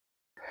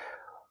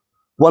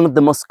One of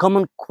the most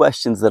common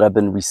questions that I've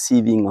been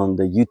receiving on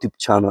the YouTube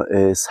channel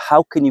is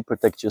how can you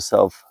protect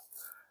yourself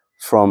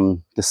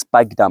from the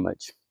spike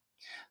damage?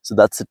 So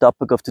that's the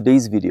topic of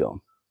today's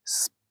video,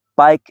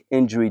 spike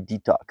injury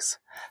detox.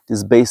 This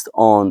is based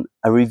on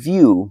a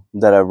review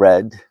that I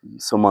read.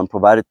 Someone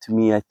provided to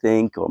me, I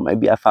think, or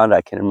maybe I found it,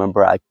 I can't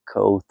remember. I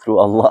go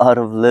through a lot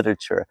of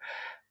literature,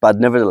 but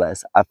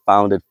nevertheless, I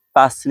found it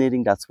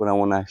fascinating. That's what I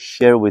want to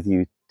share with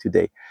you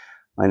today.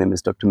 My name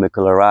is Dr.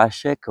 Mikola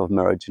Rashek of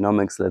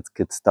Meragenomics. Let's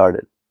get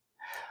started.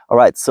 All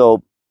right,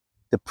 so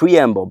the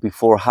preamble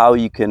before how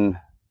you can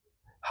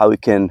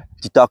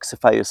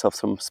detoxify yourself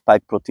from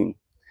spike protein.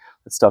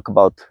 Let's talk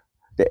about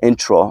the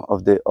intro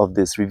of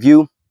this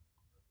review.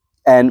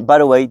 And by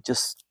the way,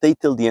 just stay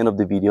till the end of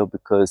the video,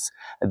 because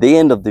at the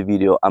end of the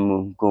video,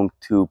 I'm going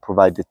to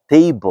provide the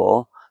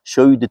table,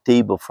 show you the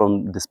table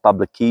from this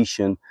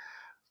publication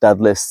that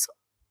lists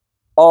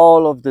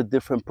all of the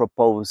different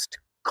proposed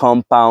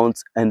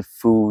compounds and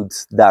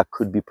foods that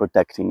could be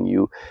protecting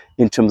you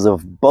in terms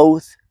of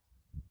both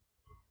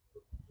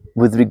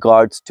with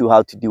regards to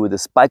how to deal with the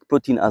spike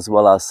protein as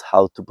well as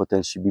how to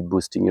potentially be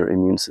boosting your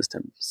immune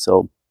system.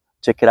 So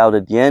check it out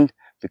at the end,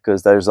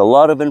 because there's a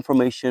lot of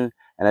information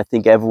and I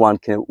think everyone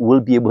will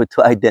be able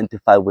to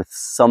identify with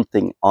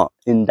something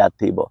in that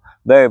table.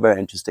 Very, very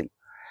interesting.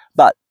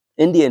 But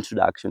in the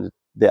introduction,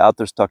 the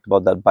authors talked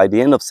about that by the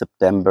end of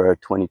September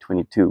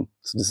 2022,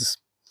 so this is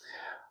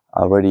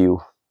already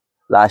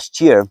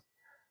last year,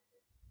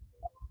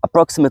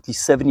 approximately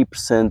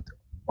 70%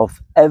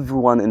 of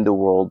everyone in the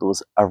world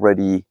was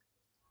already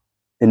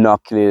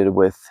inoculated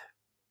with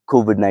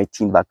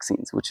COVID-19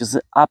 vaccines, which is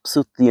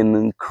absolutely an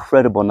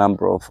incredible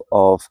number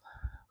of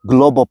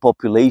global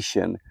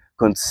population,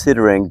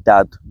 considering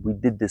that we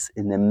did this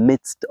in the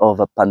midst of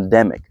a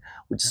pandemic,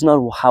 which is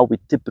not how we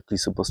typically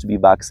supposed to be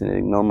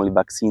vaccinating. Normally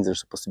vaccines are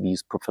supposed to be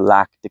used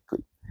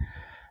prophylactically.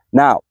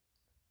 Now,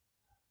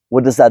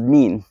 what does that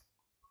mean?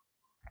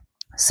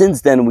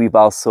 Since then, we've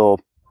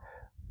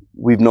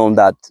known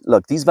that,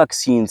 look, these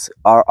vaccines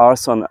are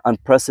also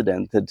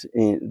unprecedented.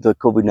 The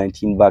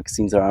COVID-19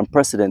 vaccines are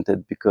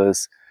unprecedented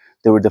because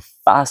they were the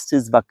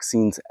fastest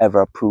vaccines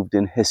ever approved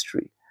in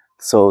history.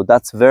 So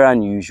that's very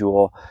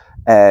unusual.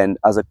 And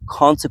as a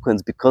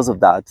consequence, because of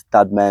that,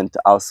 that meant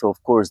also,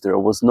 of course, there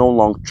was no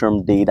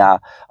long-term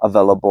data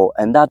available.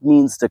 And that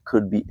means there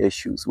could be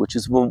issues, which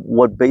is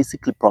what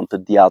basically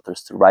prompted the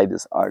authors to write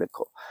this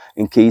article,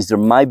 in case there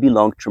might be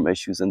long-term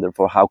issues, and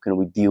therefore, how can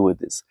we deal with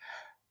this?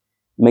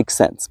 Makes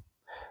sense.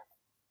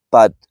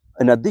 But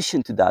in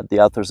addition to that,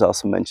 the authors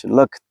also mentioned,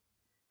 look,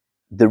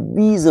 the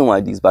reason why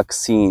these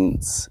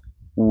vaccines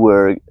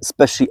were,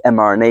 especially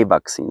mRNA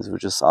vaccines,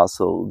 which is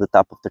also the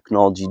type of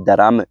technology that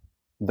I'm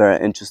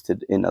very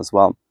interested in as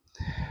well.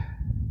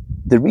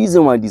 The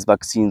reason why these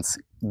vaccines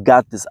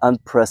got this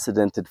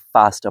unprecedented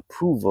fast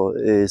approval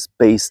is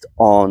based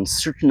on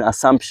certain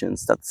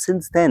assumptions that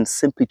since then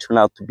simply turn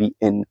out to be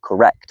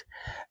incorrect.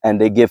 And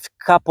they give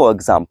a couple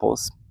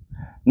examples.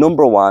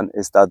 Number one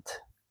is that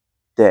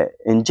the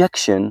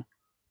injection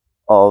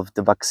of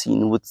the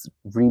vaccine would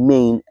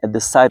remain at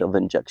the site of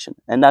injection.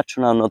 And that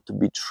turned out not to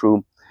be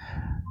true.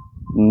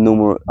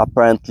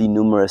 Apparently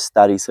numerous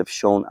studies have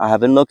shown. I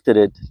haven't looked at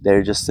it.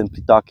 They're just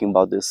simply talking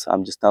about this.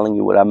 I'm just telling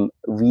you what I was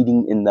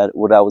reading in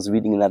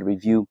that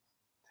review,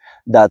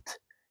 that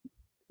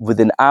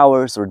within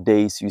hours or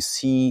days, you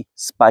see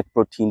spike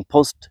protein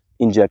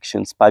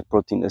post-injection. Spike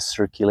protein is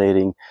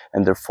circulating,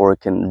 and therefore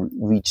it can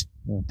reach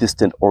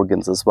distant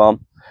organs as well.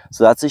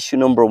 So that's issue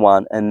number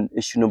one. And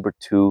issue number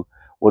two,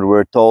 what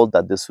we're told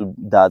that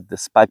the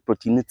spike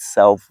protein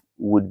itself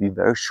would be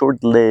very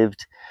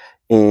short-lived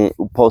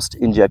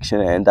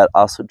post-injection, and that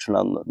also turned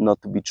out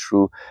not to be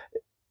true.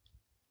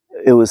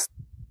 It was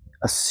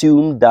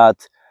assumed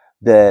that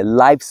the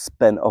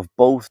lifespan of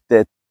both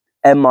the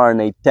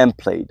mRNA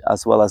template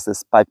as well as the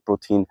spike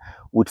protein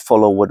would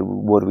follow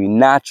what we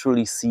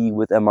naturally see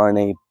with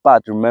mRNA.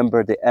 But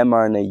remember, the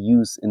mRNA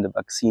used in the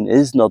vaccine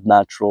is not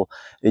natural.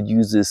 It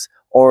uses,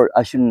 or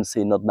I shouldn't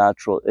say not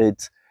natural,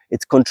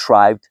 it's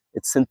contrived,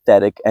 it's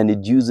synthetic, and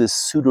it uses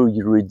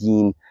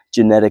pseudouridine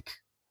genetic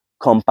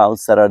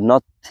compounds that are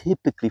not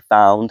typically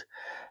found,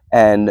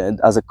 and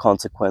as a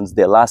consequence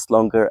they last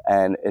longer,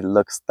 and it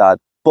looks that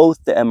both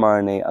the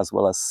mRNA as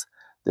well as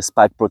the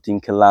spike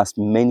protein can last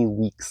many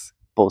weeks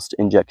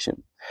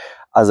post-injection.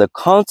 As a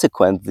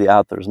consequence, the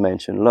authors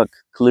mentioned, look,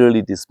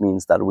 clearly this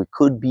means that we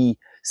could be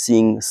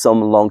seeing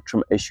some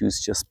long-term issues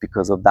just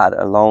because of that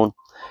alone.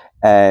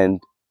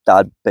 And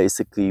that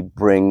basically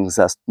brings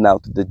us now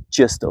to the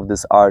gist of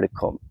this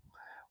article,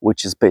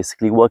 which is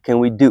basically what can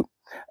we do.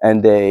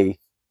 And they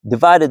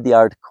divided the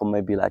article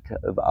maybe, like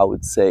I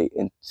would say,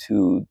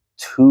 into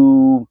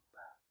two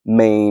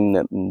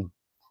main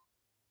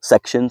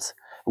sections.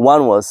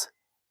 One was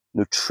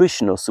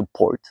nutritional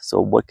support,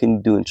 so what can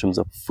you do in terms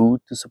of food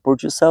to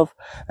support yourself,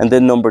 and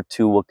then number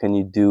two, what can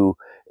you do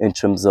in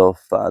terms of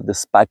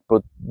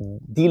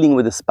dealing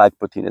with the spike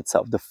protein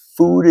itself. The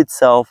food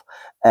itself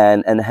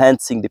and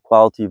enhancing the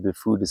quality of the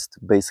food is to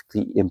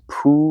basically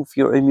improve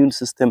your immune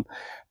system,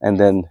 and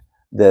then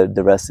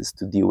the rest is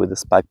to deal with the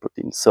spike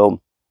protein.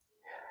 So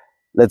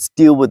let's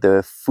deal with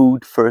the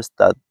food first,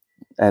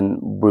 and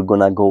we're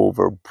gonna go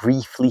over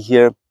briefly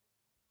here.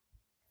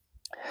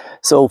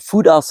 So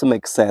food also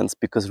makes sense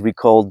because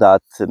recall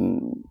that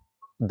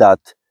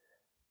that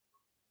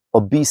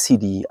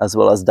obesity as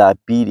well as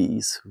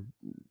diabetes,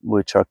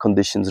 which are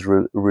conditions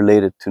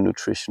related to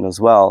nutrition as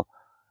well,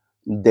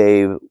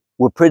 they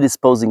were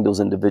predisposing those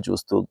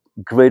individuals to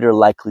greater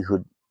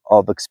likelihood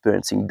of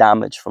experiencing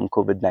damage from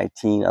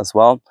COVID-19 as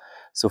well.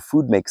 So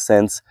food makes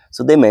sense.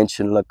 So they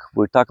mentioned, look,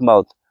 we're talking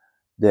about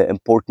the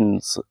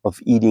importance of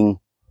eating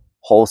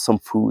wholesome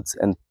foods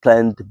and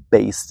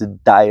plant-based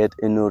diet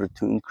in order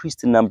to increase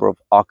the number of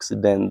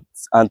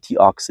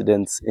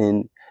antioxidants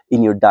in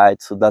your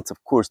diet. So that's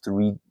of course to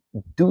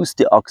reduce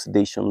the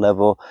oxidation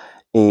level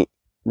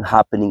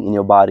happening in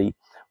your body.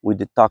 We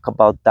did talk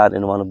about that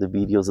in one of the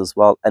videos as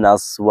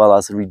well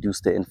as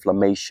reduce the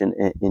inflammation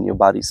in your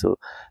body. So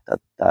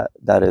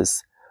that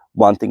is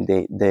one thing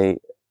they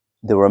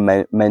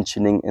were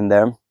mentioning in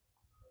there.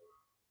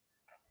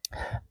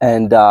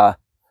 And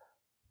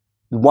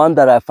one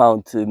that I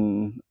found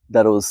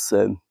that was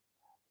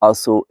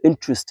also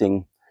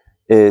interesting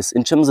is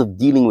in terms of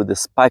dealing with the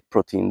spike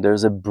protein,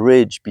 there's a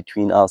bridge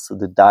between also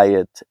the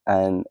diet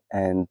and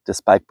the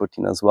spike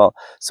protein as well.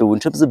 So in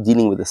terms of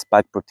dealing with the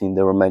spike protein,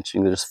 they were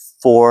mentioning there's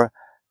 4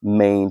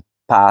 main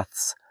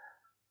paths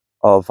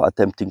of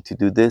attempting to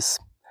do this.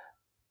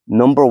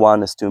 Number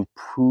 1 is to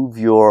improve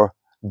your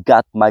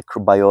gut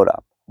microbiota.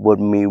 What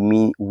we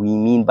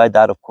mean by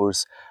that, of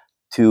course,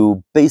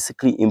 to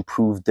basically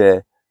improve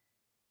the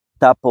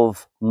type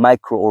of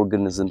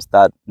microorganisms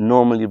that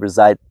normally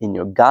reside in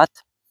your gut.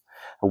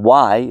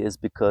 Why is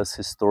because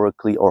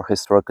historically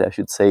I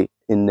should say,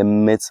 in the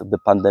midst of the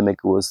pandemic,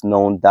 it was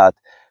known that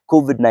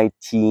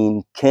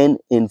COVID-19 can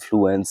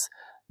influence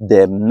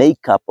the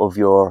makeup of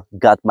your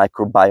gut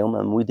microbiome,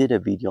 and we did a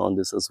video on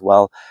this as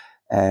well.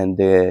 And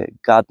the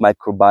gut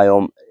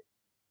microbiome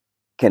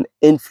can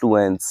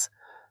influence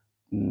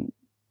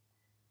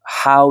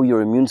how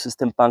your immune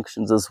system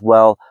functions as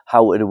well,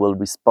 how it will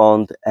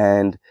respond,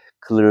 and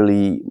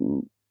clearly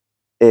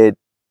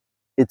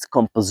its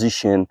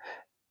composition,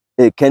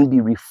 it can be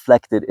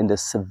reflected in the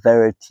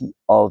severity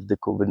of the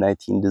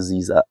COVID-19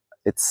 disease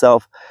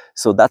itself.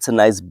 So that's a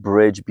nice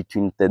bridge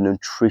between the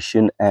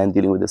nutrition and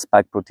dealing with the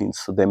spike proteins.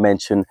 So they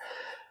mention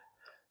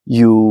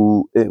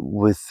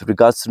with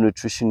regards to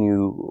nutrition,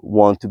 you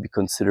want to be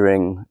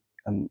considering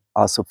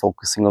also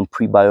focusing on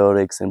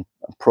prebiotics and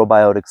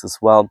probiotics as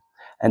well.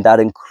 And that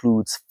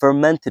includes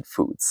fermented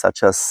foods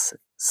such as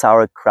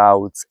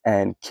sauerkrauts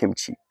and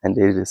kimchi. And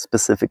they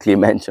specifically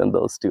mentioned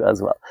those 2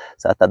 as well.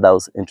 So I thought that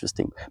was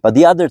interesting. But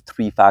the other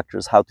 3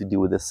 factors how to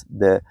deal with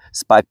the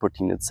spike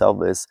protein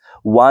itself is,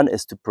 1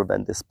 is to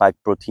prevent the spike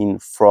protein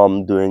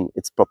from doing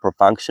its proper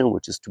function,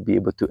 which is to be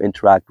able to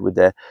interact with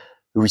the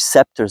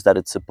receptors that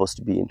it's supposed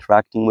to be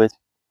interacting with.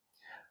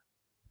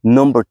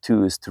 Number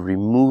 2 is to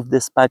remove the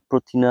spike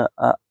protein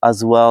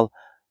as well.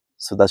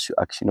 So that's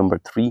actually number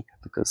 3,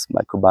 because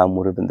microbiome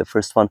would have been the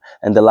first one.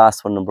 And the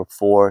last one, number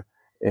 4,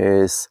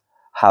 is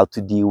how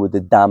to deal with the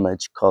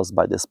damage caused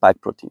by the spike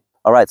protein.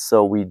 All right,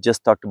 so we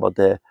just talked about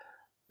the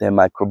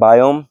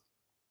microbiome.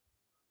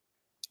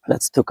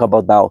 Let's talk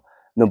about now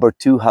number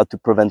 2, how to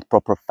prevent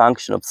proper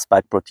function of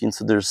spike protein.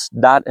 So there's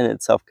that in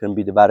itself can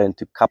be divided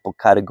into a couple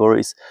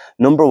categories.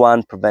 Number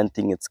 1,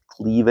 preventing its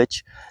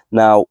cleavage.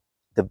 Now,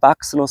 the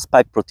vaccinal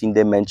spike protein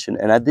they mentioned,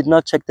 and I did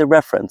not check the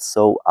reference,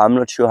 so I'm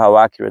not sure how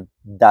accurate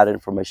that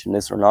information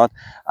is or not.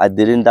 I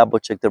didn't double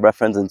check the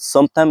reference, and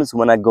sometimes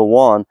when I go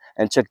on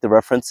and check the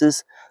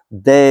references,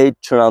 they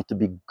turn out to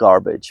be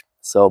garbage.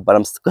 So, but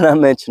I'm still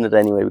gonna mention it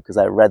anyway because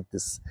I read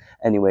this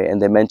anyway,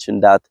 and they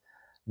mentioned that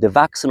the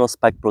vaccinal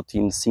spike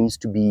protein seems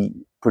to be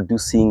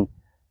producing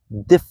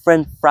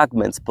different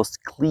fragments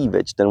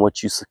post-cleavage than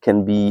what you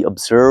can be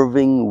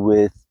observing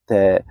with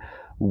the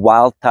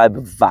wild-type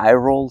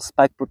viral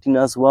spike protein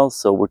as well.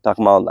 So we're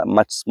talking about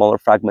much smaller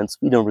fragments.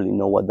 We don't really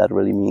know what that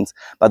really means,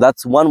 but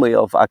that's one way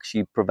of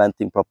actually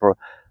preventing proper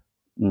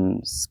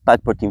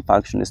spike protein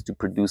function, is to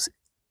produce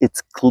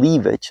its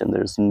cleavage. And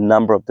there's a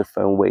number of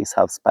different ways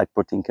how spike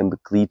protein can be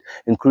cleaved,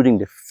 including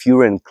the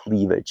furin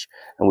cleavage.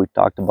 And we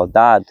talked about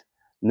that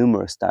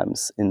numerous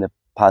times in the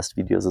past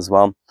videos as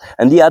well.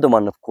 And the other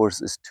one, of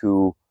course, is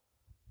to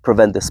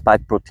prevent the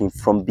spike protein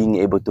from being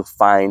able to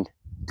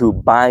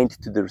bind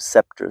to the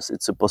receptors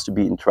it's supposed to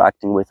be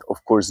interacting with.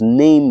 Of course,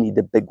 namely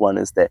the big one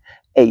is the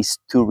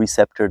ACE2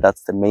 receptor.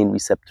 That's the main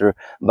receptor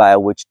via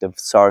which the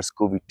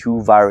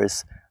SARS-CoV-2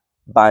 virus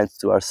binds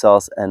to our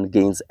cells and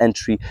gains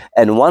entry.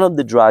 And one of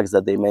the drugs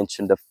that they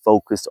mentioned that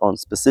focused on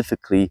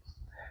specifically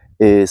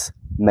is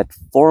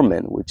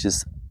Metformin, which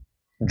is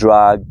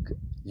drug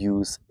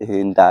use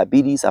in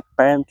diabetes.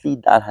 Apparently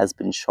that has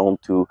been shown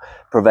to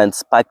prevent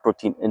spike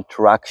protein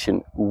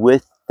interaction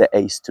with the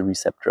ACE2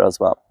 receptor as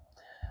well.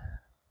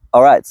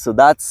 All right, so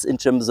that's in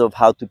terms of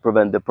how to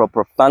prevent the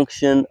proper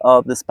function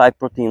of the spike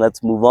protein.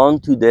 Let's move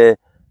on to the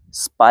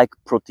spike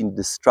protein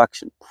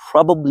destruction.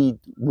 Probably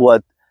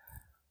what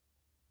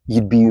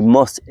you'd be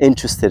most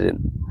interested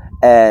in.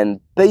 And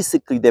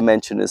basically they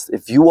mention is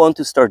if you want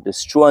to start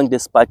destroying the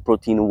spike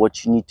protein,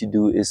 what you need to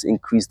do is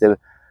increase the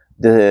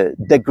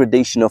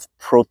degradation of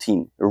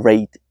protein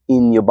rate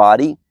in your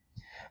body.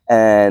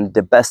 And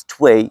the best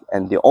way,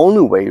 and the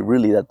only way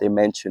really that they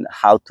mention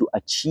how to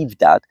achieve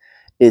that,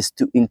 is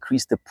to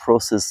increase the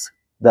process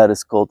that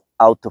is called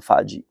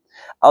autophagy.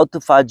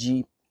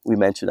 Autophagy, we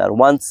mentioned that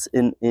once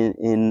in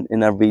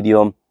our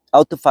video.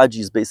 Autophagy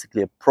is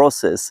basically a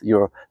process,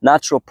 your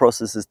natural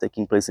process is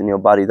taking place in your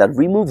body that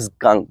removes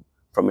gunk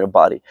from your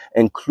body,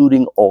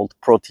 including old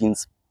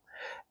proteins.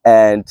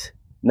 And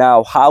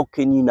now, how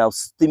can you now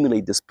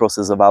stimulate this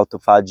process of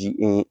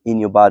autophagy in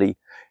your body?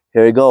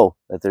 Here you go.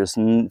 There's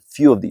a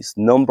few of these.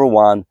 Number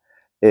one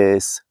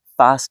is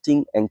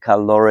fasting and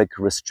caloric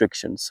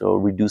restriction. So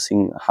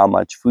reducing how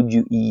much food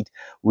you eat.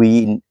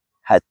 We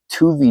had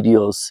 2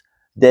 videos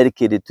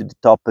dedicated to the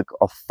topic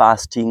of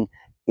fasting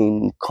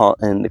in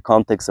the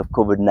context of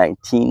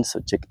COVID-19. So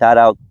check that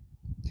out.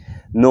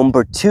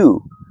 Number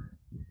 2,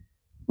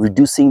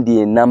 reducing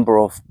the number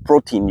of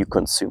protein you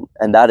consume,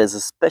 and that is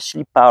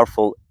especially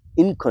powerful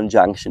in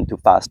conjunction to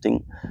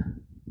fasting.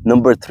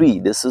 Number 3,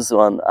 this is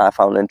one I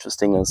found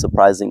interesting and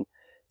surprising,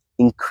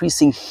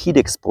 increasing heat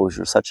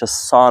exposure such as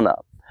sauna.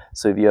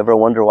 So if you ever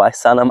wonder why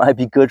sauna might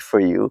be good for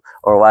you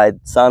or why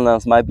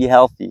saunas might be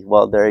healthy,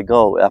 well, there you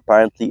go.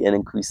 Apparently it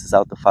increases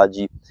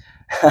autophagy.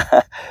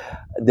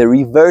 The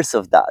reverse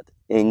of that,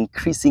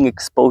 increasing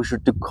exposure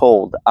to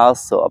cold,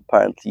 also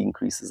apparently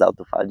increases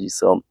autophagy.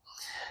 So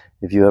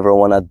if you ever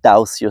want to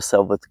douse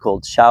yourself with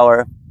cold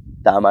shower,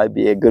 that might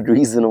be a good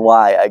reason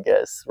why, I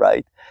guess,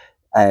 right?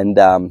 And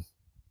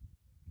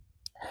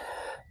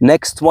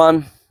next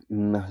one,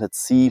 let's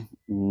see.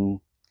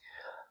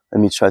 Let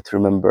me try to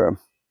remember.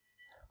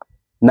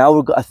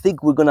 Now I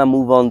think we're gonna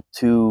move on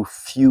to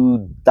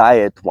few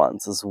diet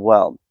ones as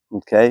well.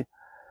 Okay,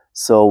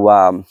 so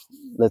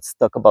let's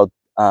talk about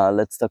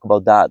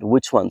that.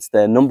 Which ones?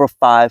 The number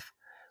 5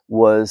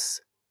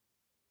 was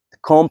the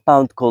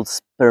compound called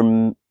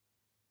spermidine,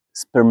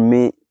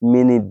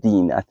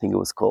 I think it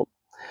was called.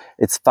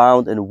 It's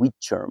found in wheat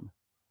germ,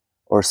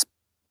 or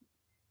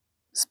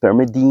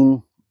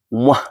spermidine,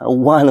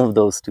 one of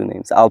those 2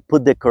 names. I'll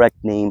put the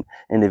correct name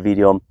in the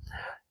video.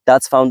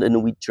 That's found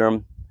in wheat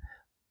germ.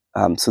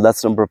 So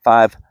that's number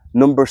 5.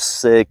 Number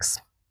 6,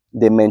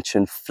 they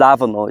mention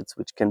flavonoids,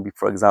 which can be,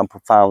 for example,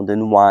 found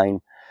in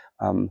wine.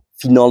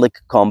 Phenolic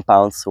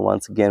compounds. So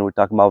once again, we're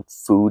talking about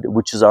food,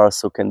 which is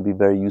also can be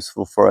very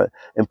useful for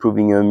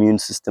improving your immune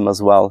system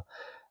as well.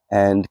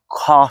 And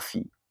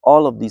coffee.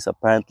 All of these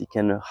apparently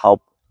can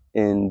help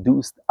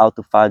induce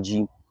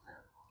autophagy.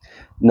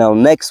 Now,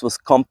 next was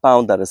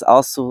compound that is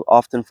also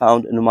often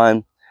found in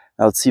wine.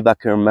 Now, let's see if I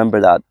can remember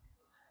that.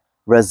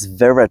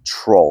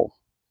 Resveratrol.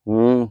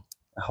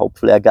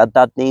 Hopefully I got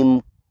that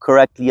name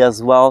correctly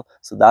as well.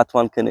 So that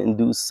one can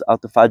induce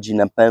autophagy,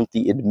 and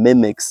apparently it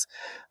mimics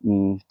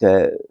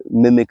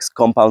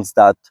compounds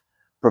that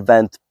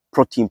prevent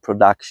protein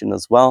production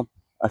as well.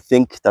 I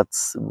think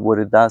that's what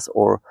it does,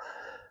 or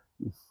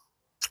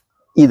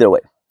either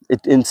way,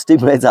 it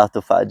stimulates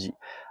autophagy.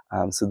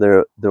 So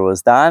there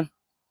was that.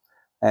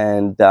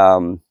 And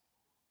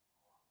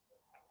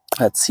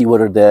let's see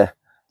what are the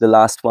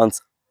last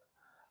ones.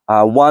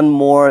 One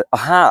more.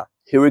 Aha,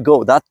 here we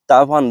go. That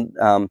one,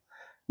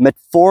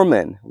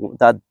 Metformin,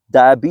 that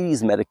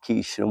diabetes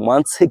medication.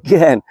 Once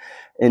again,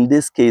 in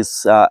this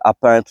case,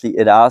 apparently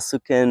it also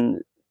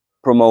can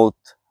promote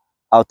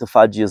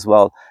autophagy as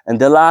well. And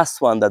the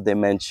last one that they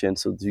mentioned,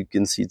 so you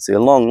can see it's a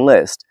long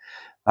list,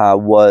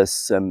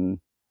 was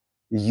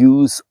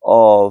use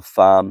of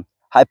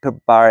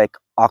hyperbaric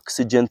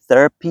oxygen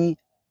therapy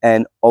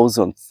and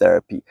ozone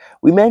therapy.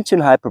 We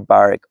mentioned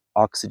hyperbaric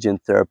oxygen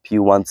therapy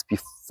once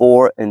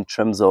before in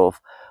terms of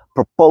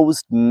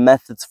proposed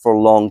methods for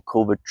long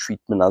COVID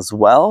treatment as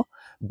well,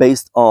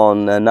 based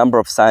on a number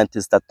of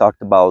scientists that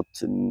talked about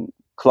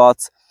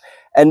clots.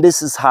 And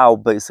this is how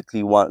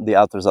basically what the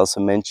authors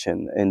also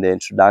mentioned in the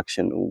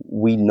introduction.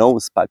 We know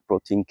spike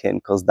protein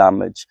can cause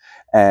damage,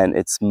 and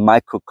it's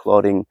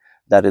microclotting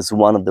that is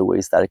one of the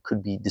ways that it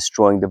could be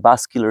destroying the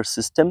vascular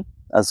system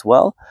as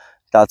well.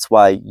 That's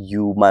why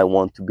you might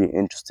want to be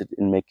interested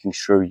in making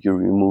sure you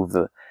remove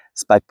the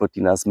spike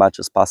protein as much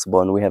as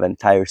possible. And we have an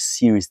entire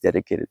series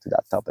dedicated to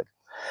that topic.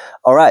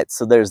 All right,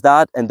 so there's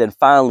that. And then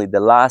finally, the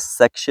last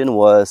section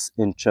was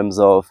in terms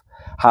of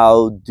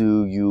how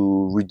do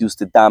you reduce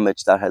the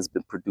damage that has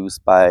been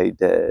produced by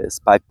the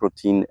spike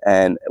protein.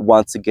 And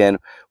once again,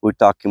 we're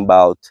talking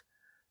about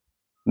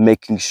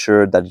making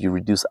sure that you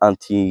reduce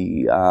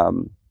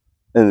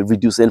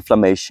reduce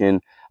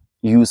inflammation,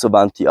 use of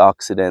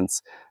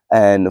antioxidants,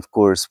 and of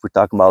course we're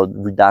talking about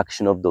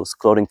reduction of those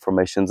clotting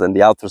formations. And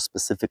the author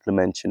specifically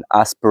mentioned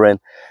aspirin.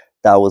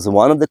 That was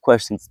one of the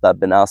questions that have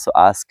been also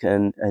asked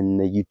in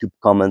the YouTube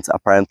comments.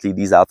 Apparently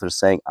these authors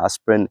saying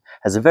aspirin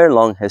has a very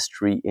long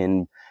history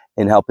in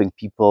helping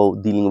people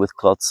dealing with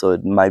clots, so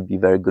it might be a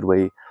very good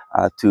way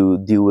to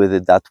deal with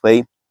it that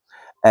way.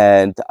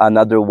 And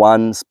another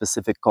one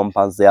specific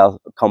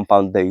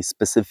compound they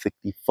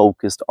specifically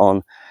focused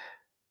on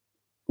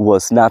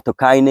was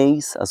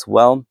nattokinase as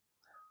well.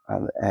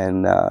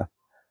 and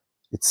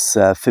it's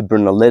a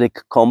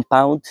fibrinolytic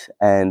compound,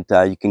 and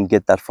you can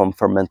get that from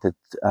fermented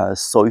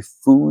soy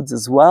foods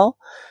as well.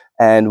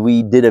 And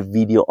we did a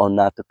video on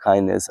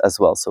nattokinase as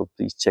well, so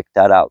please check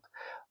that out.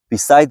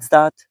 Besides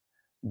that,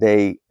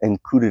 they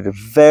included a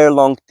very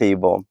long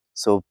table,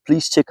 so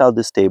please check out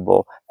this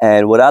table.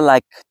 And what I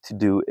like to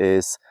do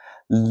is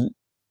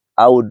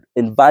I would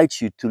invite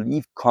you to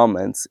leave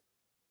comments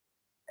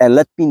and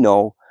let me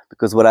know,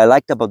 because what I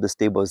liked about this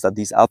table is that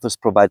these authors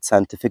provide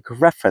scientific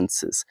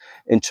references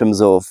in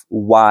terms of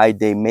why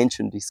they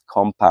mention these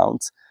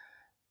compounds,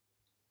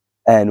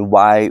 and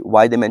why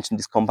they mention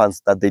these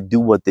compounds, that they do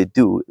what they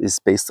do is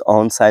based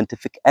on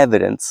scientific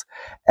evidence.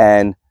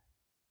 And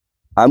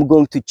I'm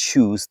going to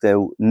choose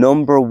the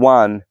number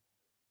one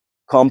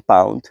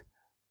compound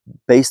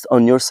based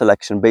on your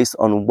selection, based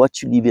on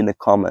what you leave in the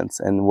comments.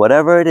 And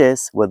whatever it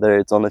is, whether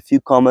it's on a few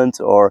comments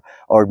or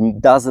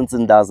dozens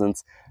and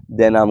dozens,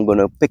 then I'm going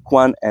to pick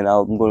one and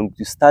I'm going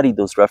to study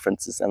those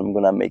references, and I'm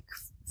going to make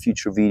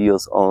future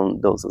videos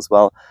on those as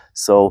well.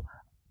 So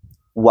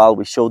while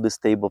we show this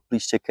table,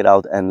 please check it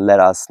out and let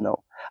us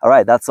know. All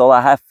right, that's all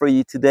I have for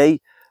you today.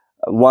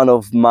 One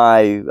of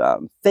my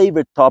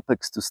favorite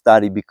topics to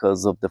study,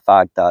 because of the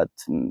fact that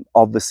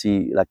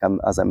obviously, like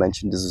as I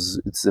mentioned,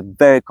 it's a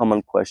very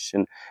common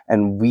question,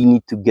 and we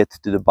need to get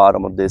to the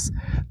bottom of this.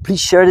 Please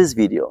share this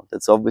video.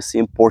 That's obviously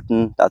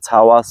important. That's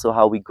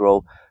how we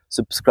grow.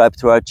 Subscribe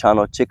to our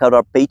channel. Check out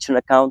our Patreon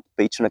account.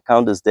 Patreon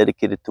account is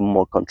dedicated to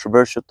more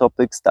controversial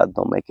topics that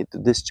don't make it to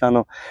this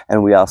channel.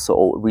 And we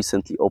also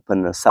recently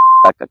opened a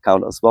Substack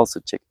account as well, so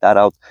check that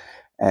out.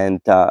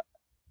 And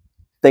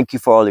thank you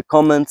for all your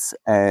comments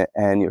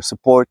and your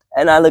support.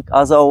 And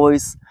as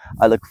always,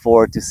 I look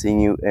forward to seeing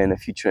you in a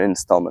future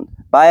installment.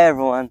 Bye,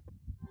 everyone.